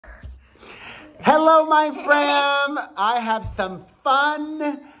Hello, my fam. I have some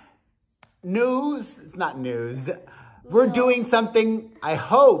fun news. It's not news. We're doing something, I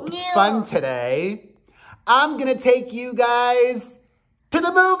hope, fun today. I'm going to take you guys to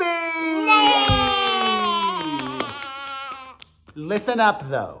the movies. Listen up,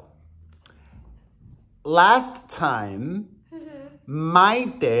 though. Last time,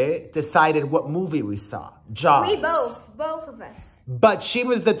 Maite decided what movie we saw. Jaws. We both of us. But she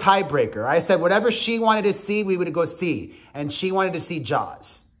was the tiebreaker. I said whatever she wanted to see, we would go see. And she wanted to see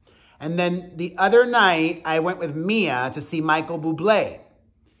Jaws. And then the other night, I went with Mia to see Michael Bublé.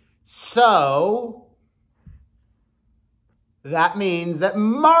 So that means that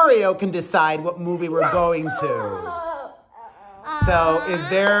Mario can decide what movie we're going to. So is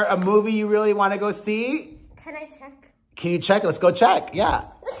there a movie you really want to go see? Can I check? Can you check? Let's go check. Yeah.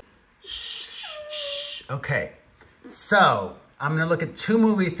 Shh. Okay. So I'm going to look at 2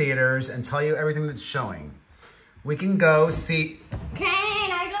 movie theaters and tell you everything that's showing. We can go see... Can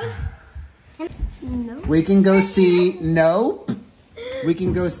I go? No. We can go see Nope. We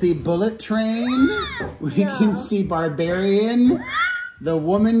can go see Bullet Train. We can see Barbarian. The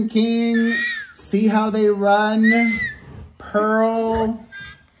Woman King. See How They Run. Pearl.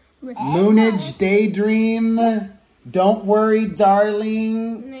 Moonage Daydream. Don't Worry,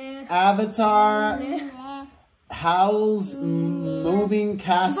 Darling. Avatar. Howl's Moving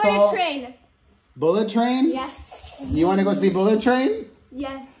Castle. Bullet Train. Bullet Train? Yes. You want to go see Bullet Train?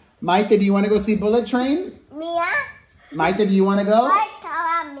 Yes. Maite, do you want to go see Bullet Train? Mia? Maite, do you want to go?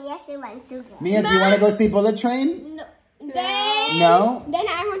 Mia, she wants to go. Mia, do you want to go see Bullet Train? No. No? Then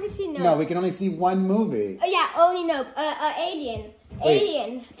I want to see Nope. No, we can only see one movie. Oh yeah, only Nope. Alien. Wait,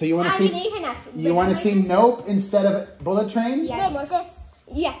 Alien. So you want to see? You want to see Nope instead of Bullet Train? Yeah.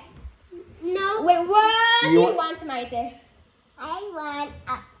 Yeah. No. Wait, what do you want, Maite? I want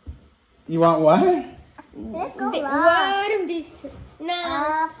You want what? let's go What of these two?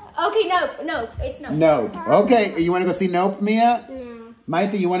 No. Okay, Nope. It's Nope. Nope. Okay, you want to go see Nope, Mia? No.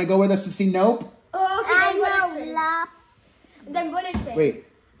 Maite, you want to go with us to see Nope? Oh, okay, I then Bullet Train. Wait.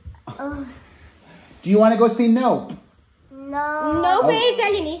 Do you want to go see Nope? No. Nope is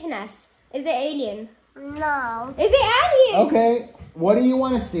alienígenas. Is it alien? No. Is it alien? Okay. What do you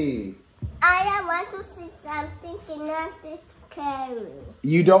want to see? I want to see something not scary.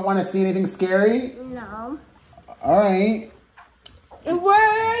 You don't want to see anything scary? No. All right.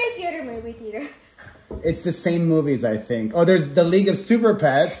 Where is the other movie theater? It's the same movies, I think. Oh, there's The League of Super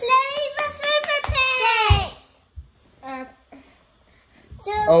Pets.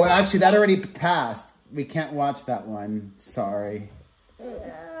 Oh, actually, that already passed. We can't watch that one. Sorry.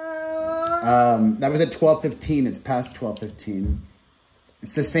 That was at 12:15. It's past 12:15.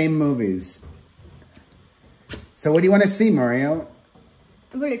 It's the same movies. So what do you want to see, Mario?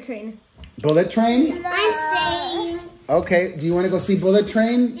 Bullet Train. Bullet Train? I'm staying. Okay. Do you want to go see Bullet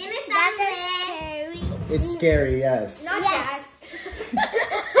Train? That is scary. It's scary, yes. Not that.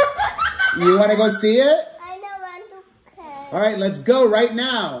 You want to go see it? I don't want to care. All right, let's go right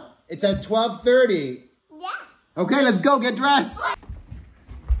now. It's at 12:30. Yeah. Okay, let's go. Get dressed.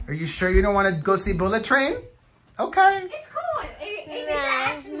 Are you sure you don't want to go see Bullet Train? Okay. It's cool. It's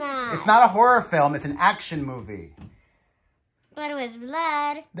action. It's not a horror film. It's an action movie. But it was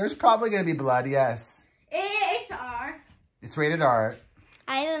blood. There's probably going to be blood, yes. It's R. It's rated R.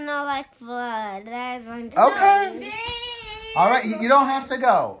 I don't know like blood. That is one. Okay. All right, you don't have to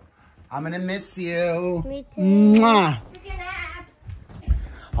go. I'm going to miss you. Me too. Mwah.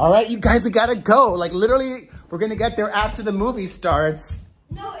 All right, you guys, we got to go. Like, literally, we're going to get there after the movie starts.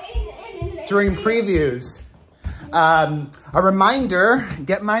 No, During previews. A reminder,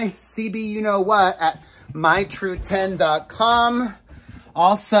 get my CB you-know-what at mytrue10.com.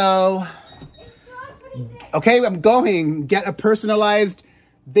 Also, okay, I'm going. Get a personalized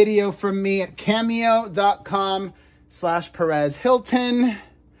video from me at cameo.com/Perez Hilton.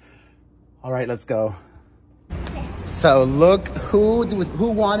 All right, let's go. So look who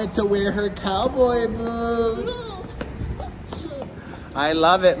wanted to wear her cowboy boots. I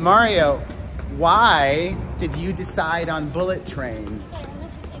love it. Mario, why did you decide on Bullet Train?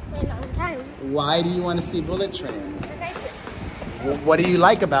 Why do you want to see Bullet Train? What do you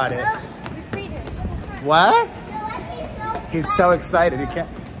like about it? What? He's so excited. He can't.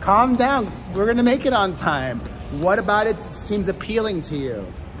 Calm down. We're going to make it on time. What about it seems appealing to you?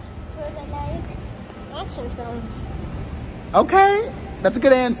 Because I like action films. Okay. That's a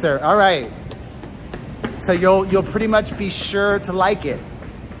good answer. All right. So you'll pretty much be sure to like it.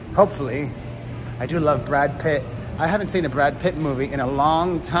 Hopefully. I do love Brad Pitt. I haven't seen a Brad Pitt movie in a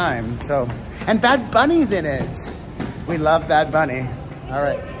long time. And Bad Bunny's in it. We love Bad Bunny. All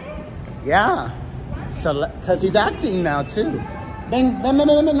right. Yeah. So, because he's acting now too. Bang, bang, bang,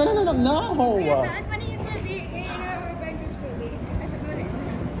 bang, bang, no. Yeah, Bad Bunny is going to be in an Avengers movie. That's about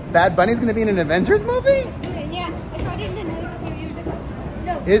it. Bad Bunny's gonna be in an Avengers movie? Yeah, I saw it in the news a few years ago.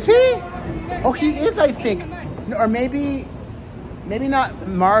 No. Is he? Oh, he is, I think. Or maybe not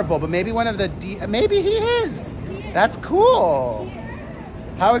Marvel, but maybe one of the maybe he is. That's cool.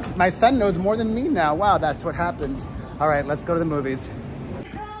 My son knows more than me now. Wow, that's what happens. All right, let's go to the movies.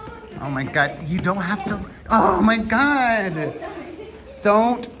 Oh my God, you don't have to. Oh my God.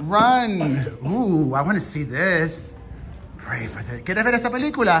 Don't run. Ooh, I want to see this. Pray for this. ¿Quieres ver esa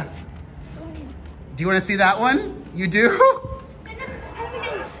película? Do you want to see that one? You do?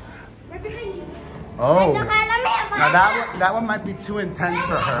 Oh. Now that one might be too intense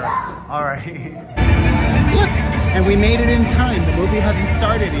for her. All right. Look, and we made it in time. The movie hasn't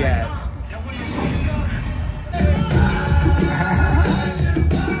started yet.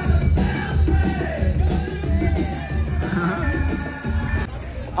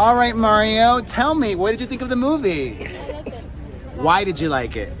 All right, Mario, tell me, what did you think of the movie? I liked it. Why did you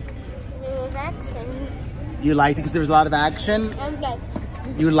like it? There was action. You liked it because there was a lot of action? And blood.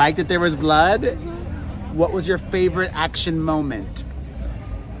 You liked that there was blood? Mm-hmm. What was your favorite action moment?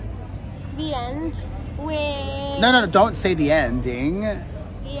 The end. No, don't say the ending. The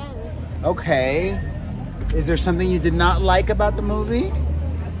end. Okay. Is there something you did not like about the movie?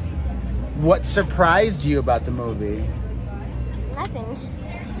 What surprised you about the movie? Nothing.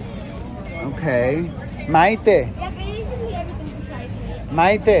 Okay. Maite. Yeah, basically everything surprised me.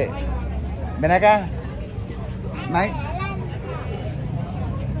 Maite. Ven acá.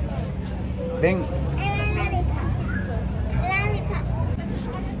 Ven.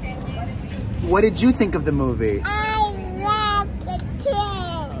 What did you think of the movie? I love the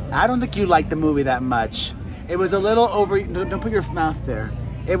train. I don't think you liked the movie that much. It was a little over, don't put your mouth there.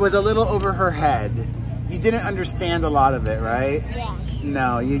 It was a little over her head. You didn't understand a lot of it, right? Yeah.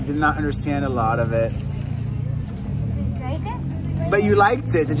 No, you did not understand a lot of it. Like it? But you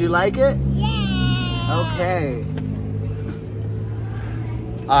liked it. Did you like it? Yeah. Okay.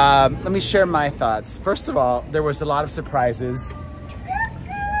 Let me share my thoughts. First of all, there was a lot of surprises.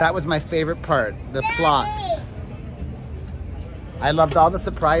 That was my favorite part, the plot. I loved all the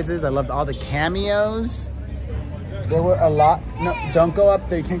surprises. I loved all the cameos. There were a lot. No, don't go up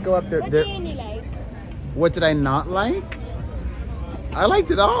there. You can't go up there. What didn't you like? What did I not like? I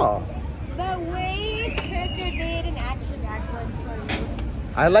liked it all. The way character did and action acted for you.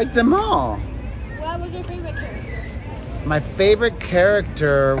 I liked them all. What was your favorite character? My favorite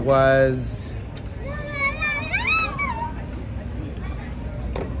character was...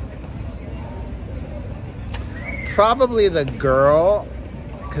 probably the girl,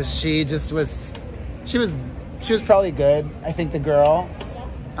 because she was probably good. I think the girl.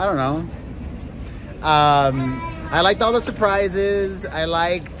 I don't know. I liked all the surprises. I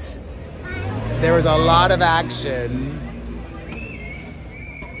liked there was a lot of action.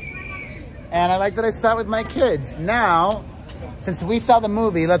 And I liked that I saw it with my kids. Now, since we saw the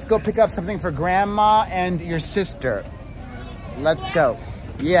movie, let's go pick up something for Grandma and your sister. Let's go.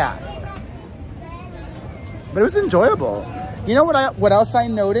 Yeah. But it was enjoyable. You know what else I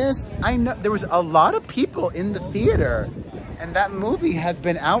noticed? There was a lot of people in the theater, and that movie has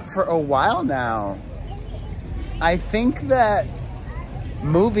been out for a while now. I think that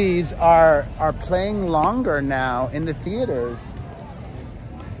movies are playing longer now in the theaters.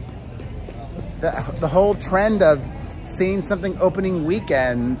 The whole trend of seeing something opening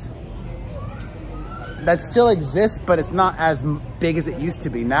weekend, that still exists, but it's not as big as it used to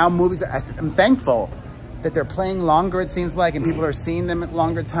be. Now movies, I'm thankful that they're playing longer, it seems like, and people are seeing them at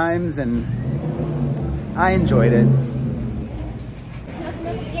longer times, and I enjoyed it.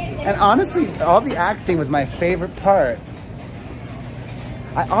 And honestly, all the acting was my favorite part.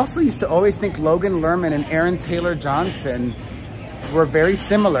 I also used to always think Logan Lerman and Aaron Taylor Johnson were very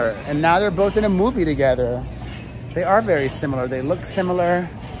similar, and now they're both in a movie together. They are very similar. They look similar.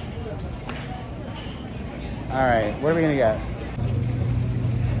 All right, what are we gonna get?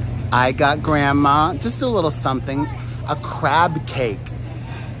 I got Grandma just a little something, a crab cake,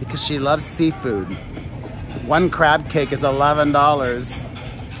 because she loves seafood. One crab cake is $11.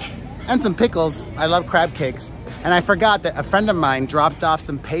 And some pickles. I love crab cakes. And I forgot that a friend of mine dropped off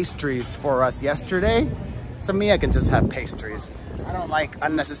some pastries for us yesterday. So me, I can just have pastries. I don't like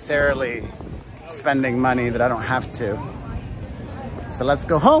unnecessarily spending money that I don't have to. So let's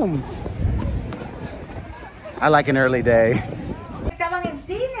go home. I like an early day. Estaban en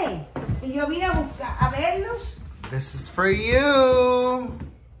cine y yo vine a verlos. This is for you.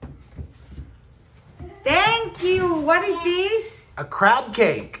 Thank you. What is this? A crab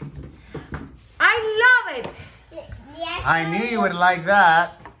cake. it. Yes. I knew you would like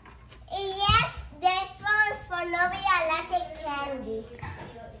that. Yes, that's for Novia latte candy.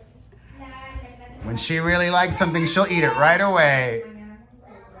 When she really likes something, she'll eat it right away.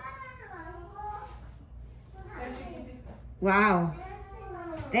 Wow.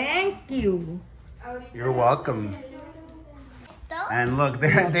 Thank you. You're welcome. And look, they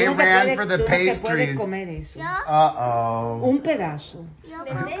Tú no te ran puedes- for the tú no te puedes pastries. comer eso. Uh-oh. Un pedazo.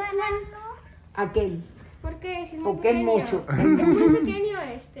 Aquel. ¿Por qué? Si es muy Porque es pequeño. mucho. Es muy pequeño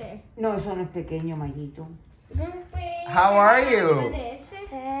este. No, eso no es pequeño, Mayito. Entonces, pues, How are you? de este.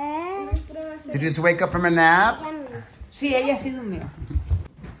 Entonces, pruebas Did you just wake up from a nap? Sí, ella sí durmió.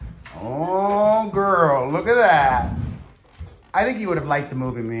 Oh, girl, look at that. I think you would have liked the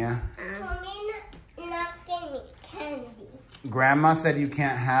movie, Mia. Candy. Grandma said you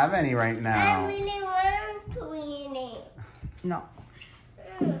can't have any right I now. really want to eat it. No.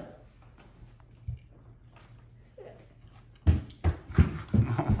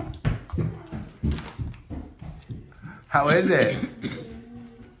 How is it?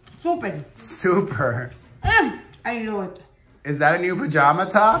 Súper. Super. I love it. Is that a new pajama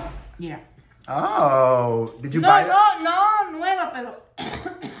top? Yeah. Oh, did you buy that? No, nueva, pero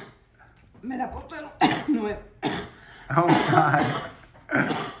me la puse nueva. Oh, God.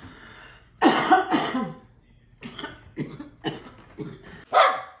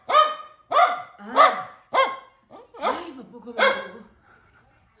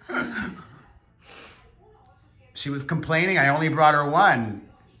 She was complaining I only brought her one.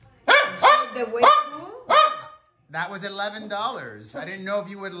 The way through. That was $11. I didn't know if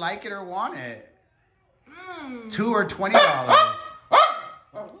you would like it or want it. $2 or $20.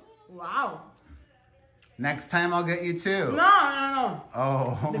 Wow. Next time I'll get you two. No.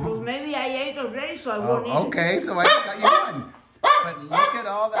 Oh. Because maybe I ate already, so I won't eat. Okay, so I got you one. But look at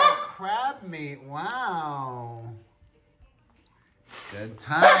all that crab meat. Wow. Good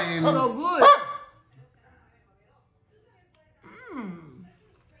times. So good.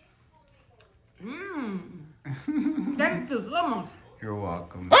 Thank you so much. You're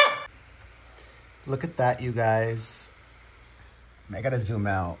welcome. Look at that, you guys. I gotta zoom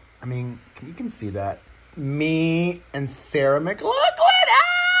out. I mean, you can see that. Me and Sarah McLachlan.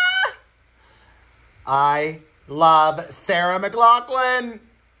 Ah! I love Sarah McLachlan.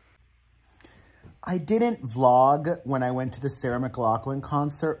 I didn't vlog when I went to the Sarah McLachlan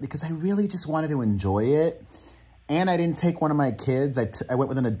concert because I really just wanted to enjoy it. And I didn't take one of my kids. I went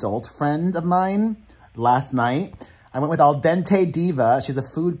with an adult friend of mine last night. I went with Al Dente Diva. She's a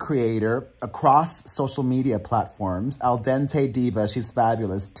food creator across social media platforms. Al Dente Diva, she's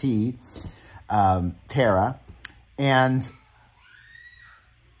fabulous. Tara. And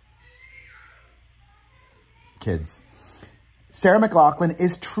kids. Sarah McLachlan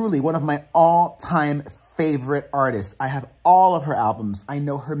is truly one of my all-time favorite artists. I have all of her albums. I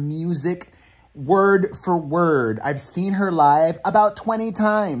know her music word for word. I've seen her live about 20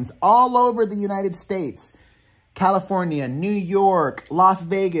 times all over the United States. California, New York, Las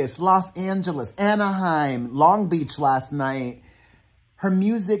Vegas, Los Angeles, Anaheim, Long Beach last night. Her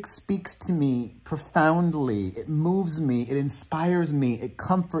music speaks to me profoundly. It moves me. It inspires me. It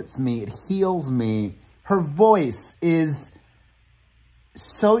comforts me. It heals me. Her voice is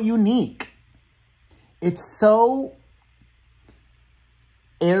so unique. It's so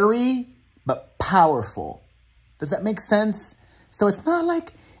airy, but powerful. Does that make sense? So it's not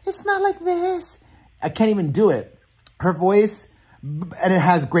like this. I can't even do it. Her voice, and it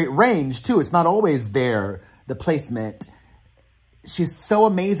has great range too. It's not always there, the placement. She's so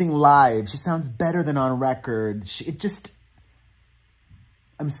amazing live. She sounds better than on record.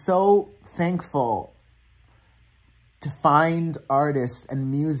 I'm so thankful to find artists and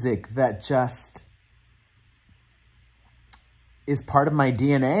music that just is part of my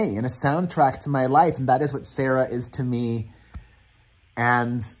DNA and a soundtrack to my life. And that is what Sarah is to me.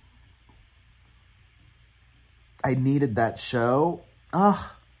 And I needed that show.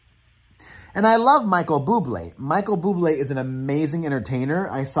 Oh. And I love Michael Bublé. Michael Bublé is an amazing entertainer.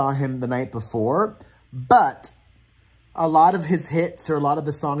 I saw him the night before. But a lot of his hits or a lot of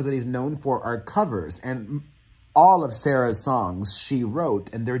the songs that he's known for are covers. And all of Sarah's songs she wrote.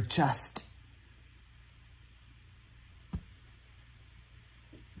 And they're just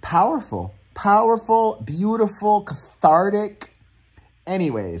powerful. Powerful, beautiful, cathartic.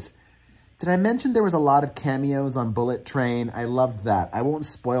 Anyways. Did I mention there was a lot of cameos on Bullet Train? I loved that. I won't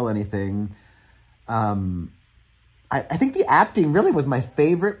spoil anything. I think the acting really was my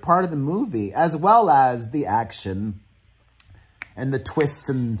favorite part of the movie, as well as the action and the twists.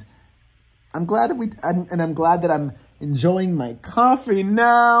 And I'm glad that I'm enjoying my coffee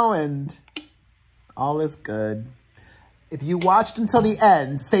now. And All is good. If you watched until the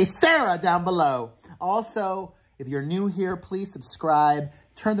end, say Sarah down below. Also, if you're new here, please subscribe.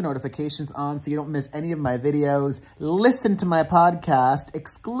 Turn the notifications on so you don't miss any of my videos. Listen to my podcast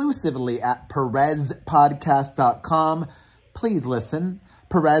exclusively at perezpodcast.com. Please listen.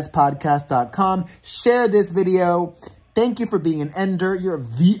 perezpodcast.com. Share this video. Thank you for being an Ender. You're a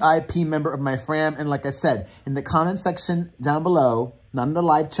VIP member of my fam. And like I said, in the comment section down below, not in the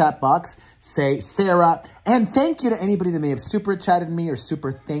live chat box, say Sarah. And thank you to anybody that may have super chatted me or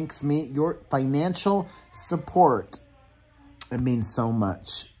super thanks me. Your financial support, it means so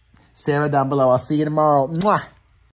much. Sarah down below. I'll see you tomorrow. Mwah.